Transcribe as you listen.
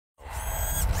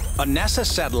a NASA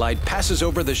satellite passes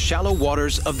over the shallow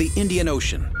waters of the Indian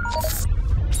Ocean.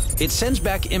 It sends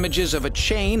back images of a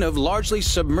chain of largely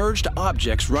submerged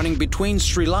objects running between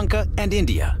Sri Lanka and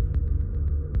India.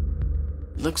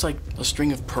 It looks like a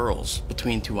string of pearls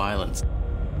between two islands.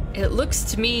 It looks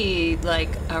to me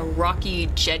like a rocky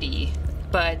jetty,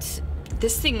 but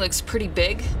this thing looks pretty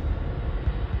big.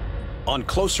 On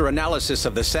closer analysis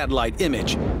of the satellite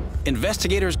image,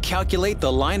 investigators calculate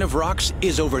the line of rocks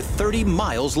is over 30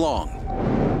 miles long.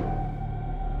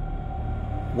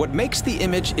 What makes the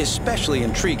image especially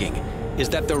intriguing is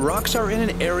that the rocks are in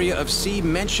an area of sea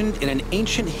mentioned in an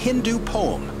ancient Hindu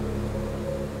poem.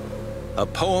 A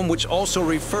poem which also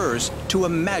refers to a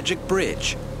magic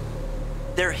bridge.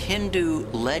 They're Hindu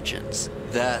legends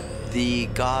that the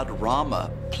god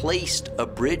Rama placed a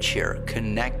bridge here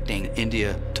connecting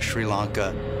India to Sri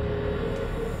Lanka.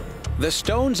 The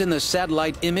stones in the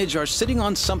satellite image are sitting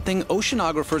on something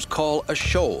oceanographers call a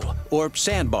shoal or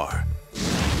sandbar.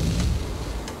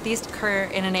 These occur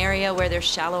in an area where there's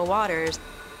shallow waters,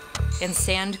 and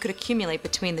sand could accumulate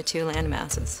between the two land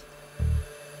masses.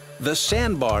 The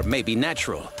sandbar may be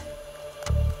natural,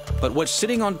 but what's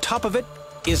sitting on top of it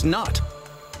is not.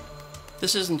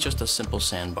 This isn't just a simple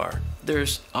sandbar.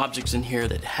 There's objects in here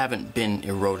that haven't been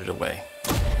eroded away.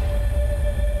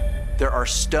 There are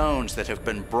stones that have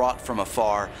been brought from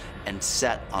afar and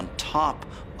set on top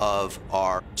of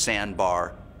our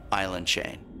sandbar island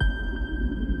chain.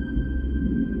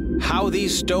 How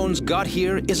these stones got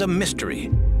here is a mystery.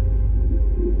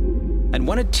 And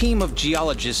when a team of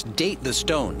geologists date the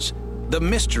stones, the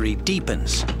mystery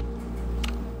deepens.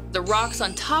 The rocks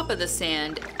on top of the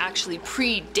sand actually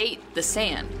predate the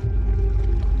sand.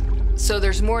 So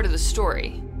there's more to the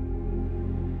story.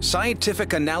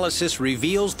 Scientific analysis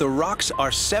reveals the rocks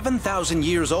are 7,000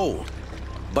 years old,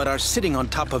 but are sitting on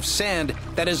top of sand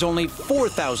that is only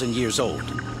 4,000 years old.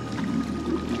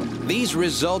 These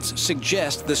results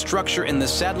suggest the structure in the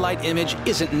satellite image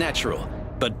isn't natural,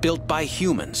 but built by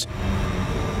humans.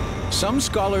 Some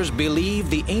scholars believe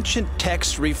the ancient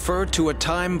texts refer to a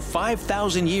time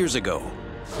 5,000 years ago.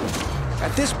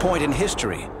 At this point in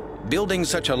history, building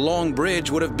such a long bridge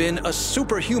would have been a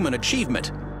superhuman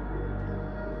achievement.